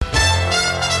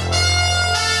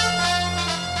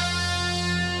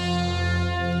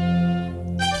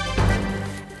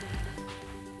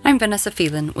Vanessa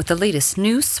Phelan with the latest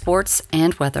news, sports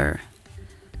and weather.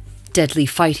 Deadly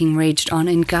fighting raged on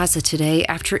in Gaza today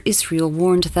after Israel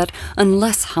warned that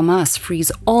unless Hamas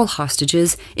frees all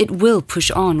hostages, it will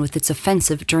push on with its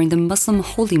offensive during the Muslim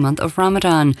holy month of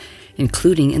Ramadan,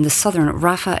 including in the southern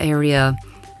Rafah area.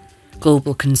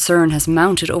 Global concern has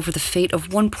mounted over the fate of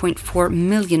 1.4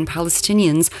 million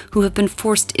Palestinians who have been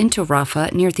forced into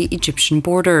Rafah near the Egyptian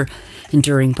border,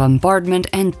 enduring bombardment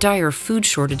and dire food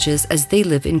shortages as they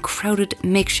live in crowded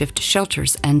makeshift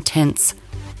shelters and tents.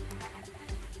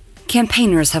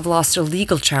 Campaigners have lost a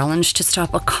legal challenge to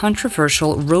stop a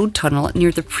controversial road tunnel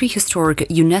near the prehistoric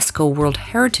UNESCO World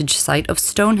Heritage Site of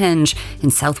Stonehenge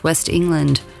in southwest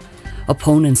England.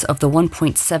 Opponents of the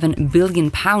 £1.7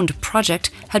 billion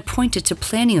project had pointed to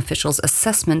planning officials'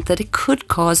 assessment that it could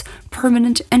cause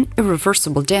permanent and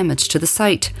irreversible damage to the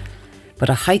site. But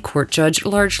a High Court judge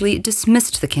largely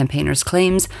dismissed the campaigners'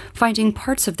 claims, finding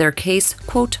parts of their case,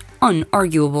 quote,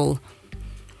 unarguable.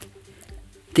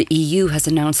 The EU has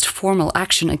announced formal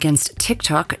action against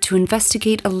TikTok to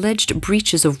investigate alleged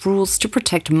breaches of rules to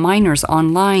protect minors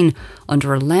online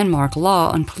under a landmark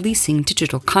law on policing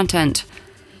digital content.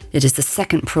 It is the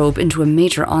second probe into a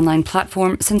major online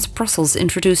platform since Brussels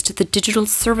introduced the Digital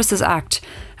Services Act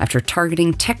after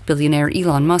targeting tech billionaire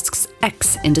Elon Musk's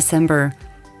X in December.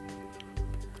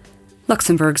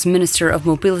 Luxembourg's Minister of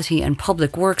Mobility and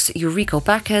Public Works, Eurico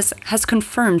Baquez, has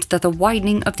confirmed that the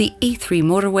widening of the A3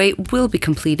 motorway will be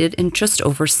completed in just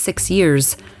over 6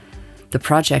 years. The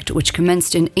project, which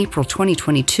commenced in April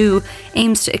 2022,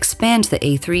 aims to expand the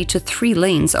A3 to 3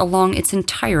 lanes along its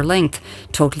entire length,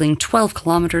 totaling 12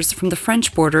 kilometres from the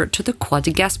French border to the Croix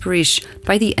de Gasperiche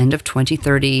by the end of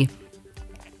 2030.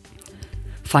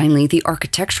 Finally, the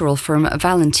architectural firm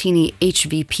Valentini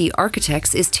HVP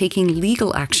Architects is taking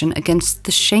legal action against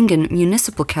the Schengen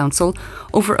Municipal Council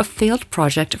over a failed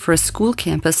project for a school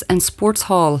campus and sports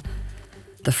hall.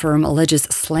 The firm alleges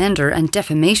slander and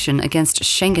defamation against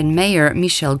Schengen Mayor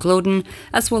Michel Gloden,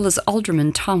 as well as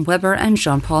Alderman Tom Weber and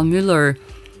Jean-Paul Müller.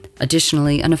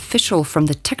 Additionally, an official from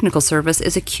the technical service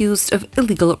is accused of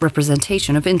illegal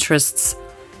representation of interests.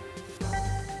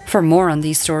 For more on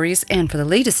these stories and for the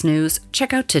latest news,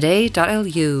 check out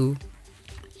today.lu.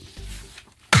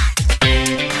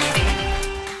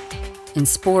 In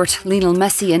sport, Lionel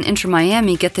Messi and Inter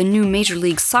Miami get the new Major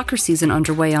League Soccer season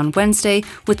underway on Wednesday,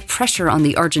 with pressure on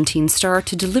the Argentine star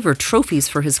to deliver trophies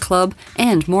for his club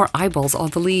and more eyeballs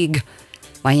on the league.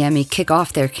 Miami kick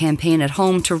off their campaign at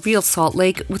home to Real Salt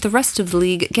Lake, with the rest of the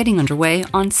league getting underway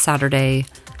on Saturday.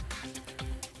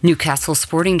 Newcastle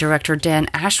sporting director Dan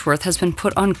Ashworth has been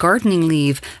put on gardening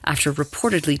leave after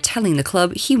reportedly telling the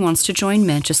club he wants to join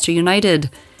Manchester United.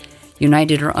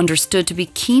 United are understood to be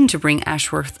keen to bring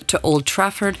Ashworth to Old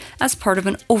Trafford as part of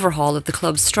an overhaul of the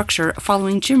club's structure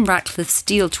following Jim Ratcliffe's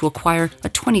deal to acquire a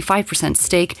 25%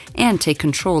 stake and take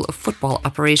control of football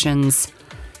operations.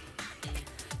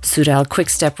 Soudal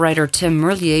Quickstep rider Tim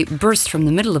Merlier burst from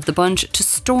the middle of the bunch to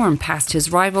storm past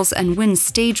his rivals and win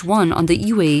Stage 1 on the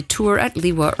UAE Tour at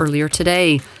Liwa earlier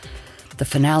today. The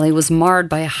finale was marred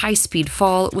by a high-speed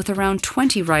fall, with around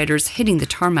 20 riders hitting the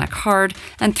tarmac hard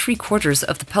and 3/4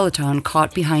 of the peloton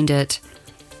caught behind it.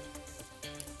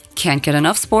 Can't get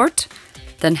enough sport?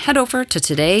 Then head over to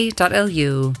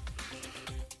today.lu.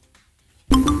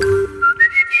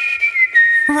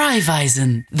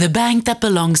 Raiffeisen, the bank that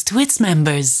belongs to its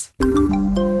members.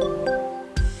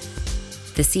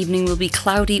 This evening will be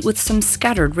cloudy with some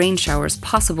scattered rain showers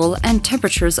possible and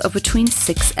temperatures of between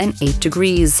 6 and 8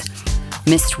 degrees.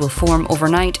 Mist will form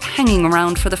overnight, hanging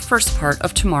around for the first part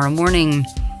of tomorrow morning.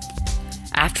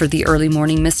 After the early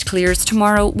morning mist clears,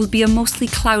 tomorrow will be a mostly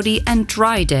cloudy and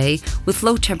dry day with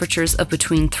low temperatures of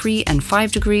between 3 and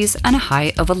 5 degrees and a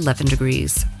high of 11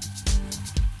 degrees.